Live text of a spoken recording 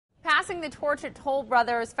Passing the torch at Toll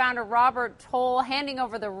Brothers, founder Robert Toll handing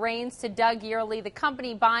over the reins to Doug Yearley, the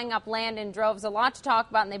company buying up land in droves. A lot to talk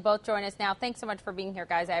about, and they both join us now. Thanks so much for being here,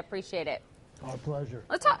 guys. I appreciate it. Our pleasure.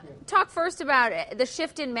 Let's talk first about the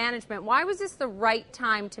shift in management. Why was this the right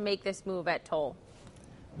time to make this move at Toll?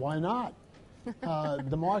 Why not?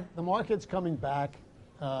 The market's coming back.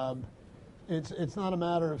 It's not a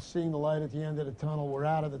matter of seeing the light at the end of the tunnel. We're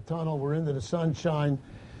out of the tunnel. We're into the sunshine.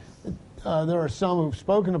 There are some who've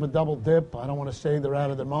spoken of a double dip. I don't want to say they're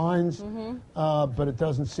out of their minds, but it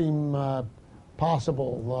doesn't seem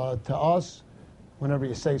possible to us. Whenever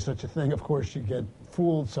you say such a thing, of course, you get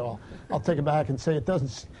fooled. So I'll take it back and say it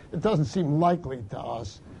doesn't seem likely to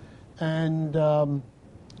us. And the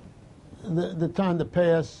time to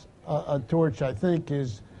pass a torch, I think,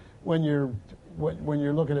 is when you're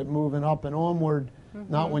looking at moving up and onward,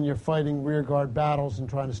 not when you're fighting rearguard battles and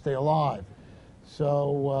trying to stay alive.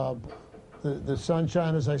 So the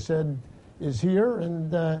sunshine, as I said, is here,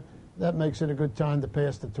 and that makes it a good time to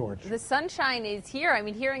pass the torch. The sunshine is here. I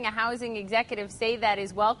mean, hearing a housing executive say that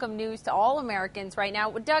is welcome news to all Americans right now.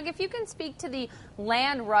 Doug, if you can speak to the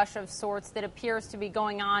land rush of sorts that appears to be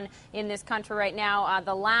going on in this country right now.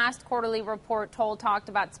 The last quarterly report talked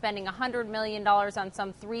about spending $100 million on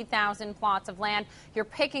some 3,000 plots of land. You're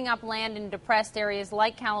picking up land in depressed areas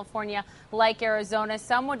like California, like Arizona.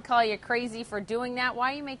 Some would call you crazy for doing that.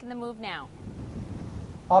 Why are you making the move now?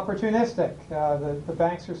 Opportunistic. The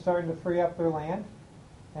banks are starting to free up their land,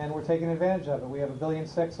 and we're taking advantage of it. We have $1.6 billion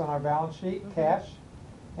on our balance sheet, cash,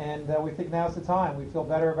 and we think now's the time. We feel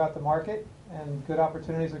better about the market, and good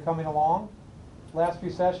opportunities are coming along. Last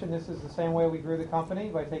recession, this is the same way we grew the company,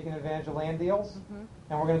 by taking advantage of land deals,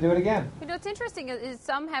 and we're going to do it again. You know, what's interesting is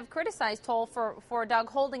some have criticized Toll for Doug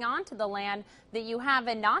holding on to the land that you have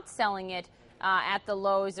and not selling it at the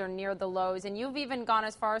lows or near the lows, and you've even gone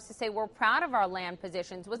as far as to say we're proud of our land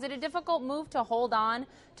positions. Was it a difficult move to hold on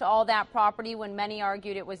to all that property when many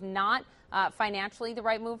argued it was not financially the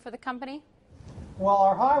right move for the company? Well,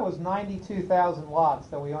 our high was 92,000 lots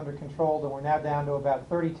that we under controlled, and we're now down to about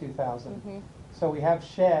 32,000. So we have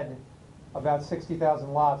shed about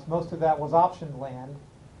 60,000 lots. Most of that was optioned land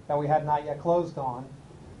that we had not yet closed on,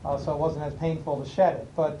 so it wasn't as painful to shed it.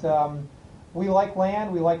 But we like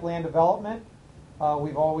land. We like land development.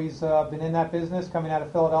 We've always been in that business, coming out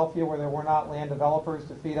of Philadelphia, where there were not land developers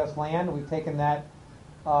to feed us land. We've taken that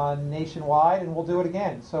nationwide, and we'll do it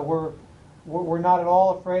again. So we're not at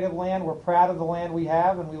all afraid of land. We're proud of the land we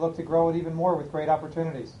have, and we look to grow it even more with great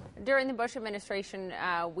opportunities. During the Bush administration,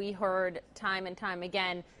 we heard time and time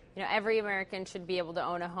again, you know, every American should be able to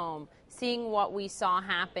own a home. Seeing what we saw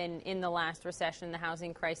happen in the last recession, the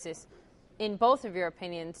housing crisis, in both of your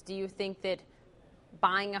opinions, do you think that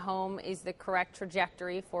buying a home is the correct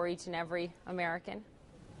trajectory for each and every American?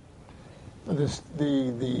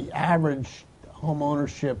 The average home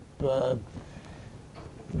ownership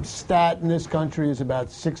stat in this country is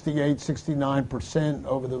about 68, 69%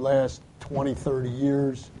 over the last 20, 30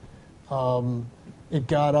 years. It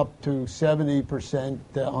got up to 70%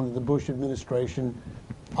 under the Bush administration.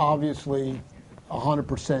 Obviously,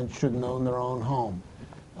 100% shouldn't own their own home.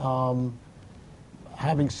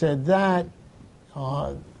 Having said that,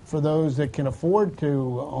 for those that can afford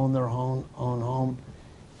to own their own home,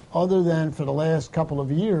 other than for the last couple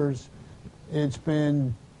of years, it's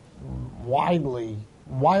been wildly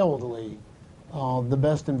the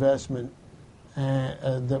best investment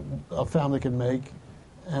that a family can make,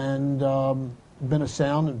 and been a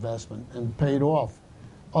sound investment and paid off,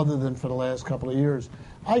 other than for the last couple of years.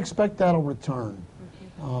 I expect that'll return.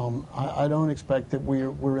 I don't expect that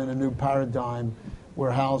we're in a new paradigm where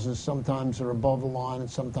houses sometimes are above the line and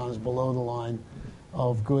sometimes below the line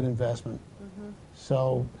of good investment.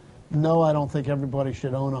 So, no, I don't think everybody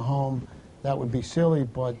should own a home. That would be silly,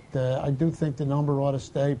 but I do think the number ought to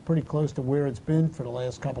stay pretty close to where it's been for the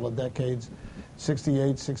last couple of decades,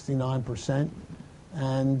 68, 69%.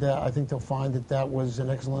 And I think they'll find that that was an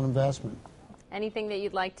excellent investment. Anything that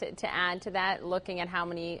you'd like to add to that, looking at how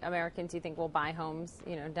many Americans you think will buy homes,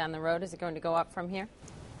 you know, down the road? Is it going to go up from here?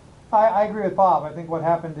 I agree with Bob. I think what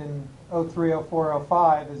happened in 03, 04,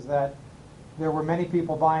 05 is that there were many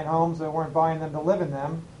people buying homes that weren't buying them to live in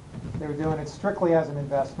them. They were doing it strictly as an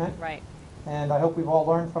investment. Right. And I hope we've all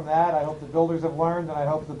learned from that. I hope the builders have learned, and I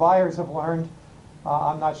hope the buyers have learned.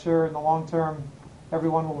 I'm not sure in the long term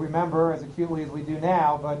everyone will remember as acutely as we do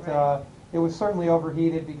now, but it was certainly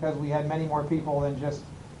overheated because we had many more people than just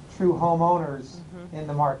true homeowners in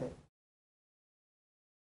the market.